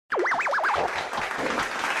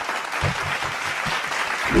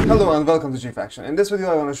Hello and welcome to G-Faction. In this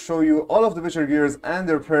video I want to show you all of the Witcher gears and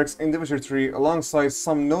their perks in the Witcher 3 alongside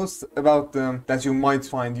some notes about them that you might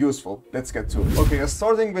find useful. Let's get to it. Okay,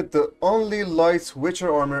 starting with the only light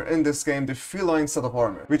Witcher armor in this game, the Feline set of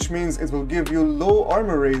armor, which means it will give you low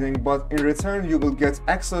armor rating, but in return you will get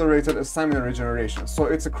accelerated stamina regeneration. So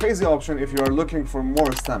it's a crazy option if you are looking for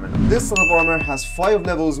more stamina. This set of armor has 5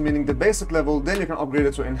 levels, meaning the basic level, then you can upgrade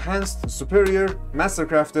it to enhanced, superior,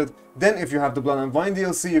 mastercrafted. Then if you have the Blood and Wine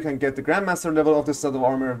DLC, you can get the Grandmaster level of this set of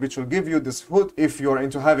armor, which will give you this hood if you're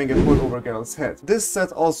into having a hood over Geralt's head. This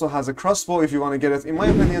set also has a crossbow if you want to get it. In my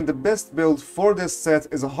opinion, the best build for this set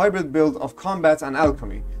is a hybrid build of combat and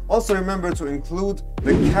alchemy. Also remember to include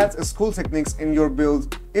the cat school techniques in your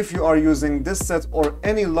build if you are using this set or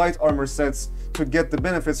any light armor sets to get the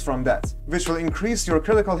benefits from that, which will increase your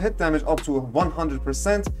critical hit damage up to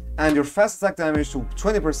 100% and your fast attack damage to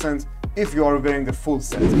 20% if you are wearing the full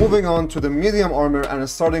set. Moving on to the medium armor and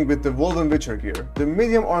starting with the Wolven Witcher gear. The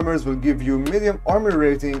medium armors will give you medium armor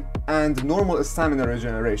rating and normal stamina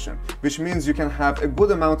regeneration, which means you can have a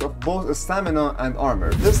good amount of both stamina and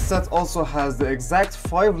armor. This set also has the exact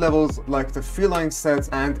 5 levels like the Feline set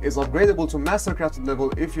and is upgradable to Mastercrafted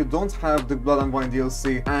level if you don't have the Blood and Wine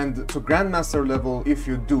DLC and to Grandmaster level if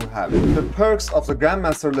you do have it. The perks of the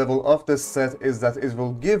Grandmaster level of this set is that it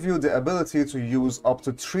will give you the ability to use up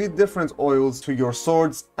to 3 different oils to your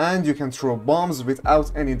swords and you can throw bombs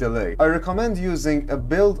without any delay. I recommend using a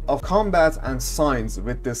build of combat and signs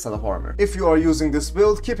with this set of armor. If you are using this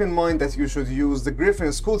build, keep in mind that you should use the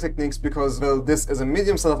Griffin school techniques because, well, this is a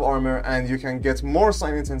medium set of armor and you can get more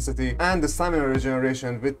sign intensity and the stamina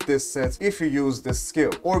regeneration with this set if you use this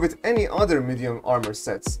skill, or with any other medium armor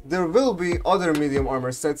sets. There will be other medium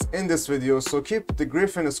armor sets in this video, so keep the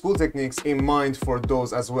Griffin school techniques in mind for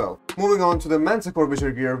those as well. Moving on to the Manticore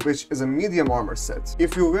Witcher gear, which is a medium armor set.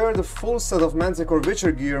 If you wear the full set of Manticore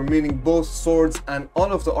Witcher gear, meaning both swords and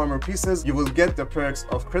all of the armor pieces, you will get the perks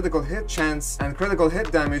of critical hit chance and critical hit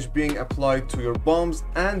damage being applied to your bombs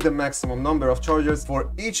and the maximum number of charges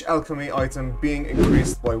for each alchemy item being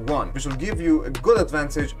increased by 1, which will give you a good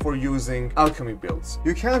advantage for using alchemy builds.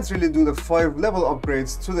 You can't really do the 5 level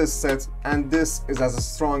upgrades to this set, and this is as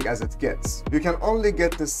strong as it gets. You can only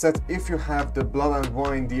get this set if you have the Blood and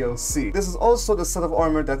Wine DLC. This is also the set of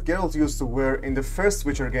armor that Geralt used to wear in the first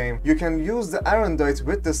Witcher game. You can use the Arendite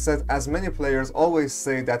with this set, as many players always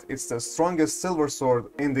say that it's the strongest silver sword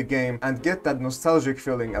in the game, and get that nostalgic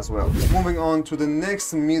feeling as well. Moving on to the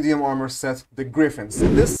next medium armor set, the Griffin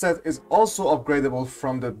set. This set is also upgradable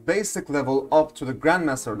from the basic level up to the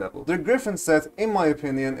Grandmaster level. The Griffin set, in my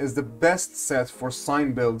opinion, is the best set for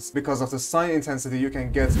sign builds because of the sign intensity you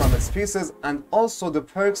can get from its pieces and also the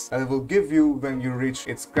perks that it will give you when you reach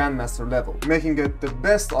its Grandmaster level, making it the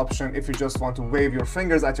best option if you just want to wave your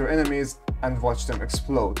fingers at your enemies and watch them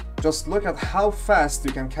explode. Just look at how fast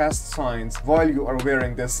you can cast signs while you are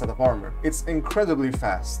wearing this set of armor. It's incredibly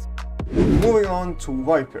fast. Moving on to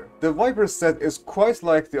Viper. The Viper set is quite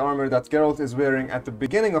like the armor that Geralt is wearing at the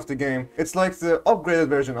beginning of the game. It's like the upgraded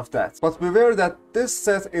version of that. But beware that this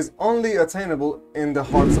set is only attainable in the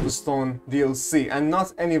Hearts of Stone DLC and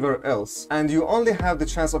not anywhere else. And you only have the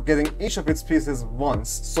chance of getting each of its pieces once.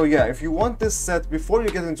 So yeah, if you want this set before you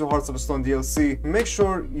get into Hearts of Stone DLC, make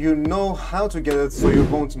sure you know how to get it so you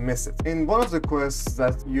won't miss it. In one of the quests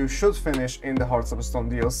that you should finish in the Hearts of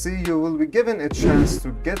Stone DLC, you will be given a chance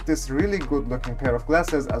to get this really good looking pair of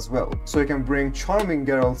glasses as well, so you can bring charming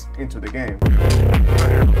Geralt into the game.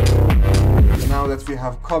 Now that we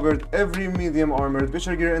have covered every medium armored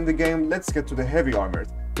Witcher gear in the game, let's get to the heavy armored,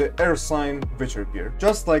 the Ursine Witcher gear.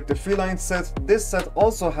 Just like the Feline set, this set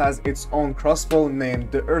also has its own crossbow named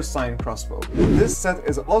the Ursine crossbow. This set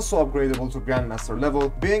is also upgradable to Grandmaster level.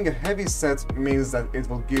 Being a heavy set means that it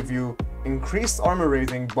will give you increased armor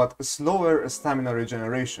rating but slower stamina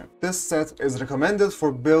regeneration. This set is recommended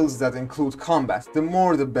for builds that include combat. The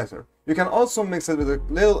more the better. You can also mix it with a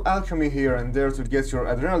little alchemy here and there to get your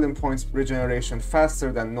adrenaline points regeneration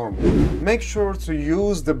faster than normal. Make sure to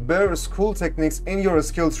use the bear school techniques in your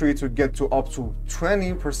skill tree to get to up to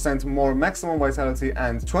 20% more maximum vitality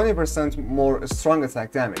and 20% more strong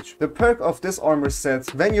attack damage. The perk of this armor set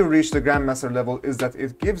when you reach the Grandmaster level is that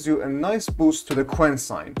it gives you a nice boost to the Quen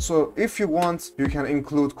sign. So if you want, you can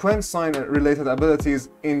include Quen sign and related abilities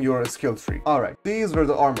in your skill tree. Alright, these were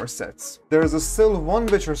the armor sets. There is still one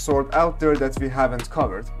Witcher sword out there that we haven't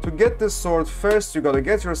covered. To get this sword, first you gotta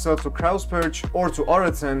get yourself to Krauspurch or to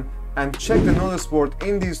Araten and check the notice board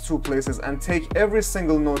in these two places and take every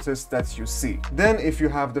single notice that you see. Then if you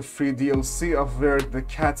have the free DLC of where the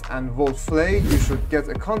cat and wolf flay, you should get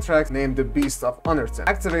a contract named the Beast of Unearthing.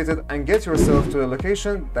 Activate it and get yourself to the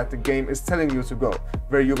location that the game is telling you to go,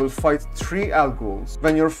 where you will fight 3 Alghouls.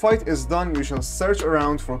 When your fight is done, you shall search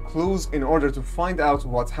around for clues in order to find out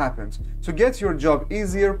what happened. To get your job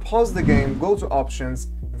easier, pause the game, go to Options,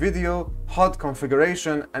 Video, HUD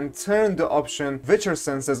configuration, and turn the option Witcher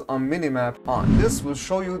Senses on minimap on. This will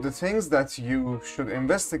show you the things that you should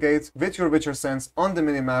investigate with your Witcher Sense on the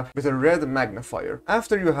minimap with a red magnifier.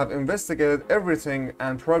 After you have investigated everything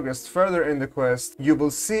and progressed further in the quest, you will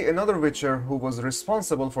see another Witcher who was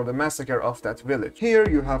responsible for the massacre of that village. Here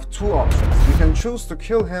you have 2 options. You can choose to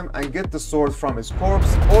kill him and get the sword from his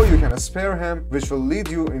corpse, or you can spare him, which will lead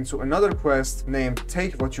you into another quest named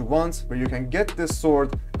Take What You Want, where you can get this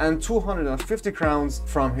sword and 250 crowns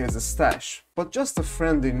from his stash. But just a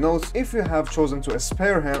friendly note, if you have chosen to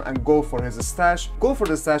spare him and go for his stash, go for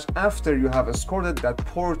the stash after you have escorted that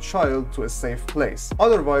poor child to a safe place.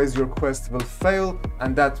 Otherwise, your quest will fail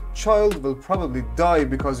and that child will probably die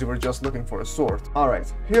because you were just looking for a sword.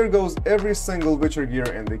 Alright, here goes every single Witcher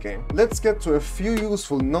gear in the game. Let's get to a few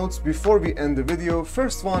useful notes before we end the video.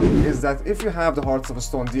 First one is that if you have the Hearts of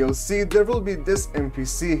Stone DLC, there will be this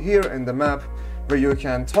NPC here in the map where you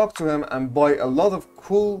can talk to him and buy a lot of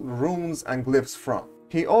cool runes and glyphs from.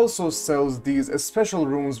 He also sells these special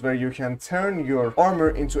runes where you can turn your armor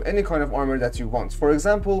into any kind of armor that you want. For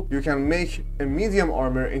example, you can make a medium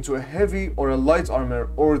armor into a heavy or a light armor,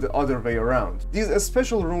 or the other way around. These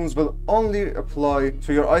special runes will only apply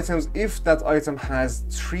to your items if that item has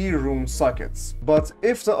 3 rune sockets. But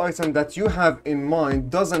if the item that you have in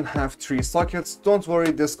mind doesn't have 3 sockets, don't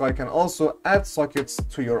worry, this guy can also add sockets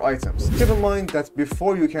to your items. Keep in mind that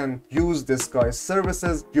before you can use this guy's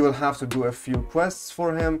services, you will have to do a few quests for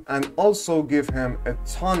him and also give him a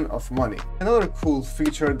ton of money. Another cool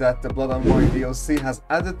feature that the Blood and Wine DLC has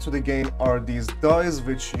added to the game are these dyes,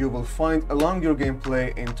 which you will find along your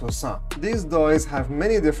gameplay in Toussaint. These dyes have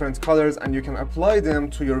many different colors and you can apply them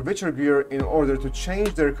to your Witcher gear in order to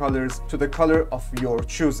change their colors to the color of your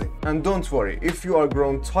choosing. And don't worry, if you are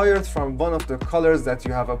grown tired from one of the colors that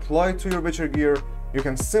you have applied to your Witcher gear, you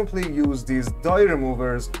can simply use these dye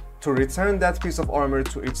removers to return that piece of armor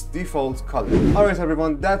to its default color. Alright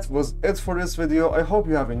everyone, that was it for this video. I hope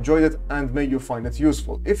you have enjoyed it and may you find it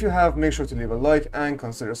useful. If you have, make sure to leave a like and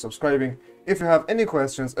consider subscribing. If you have any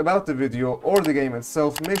questions about the video or the game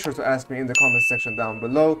itself, make sure to ask me in the comment section down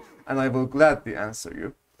below and I will gladly answer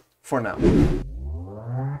you. For now.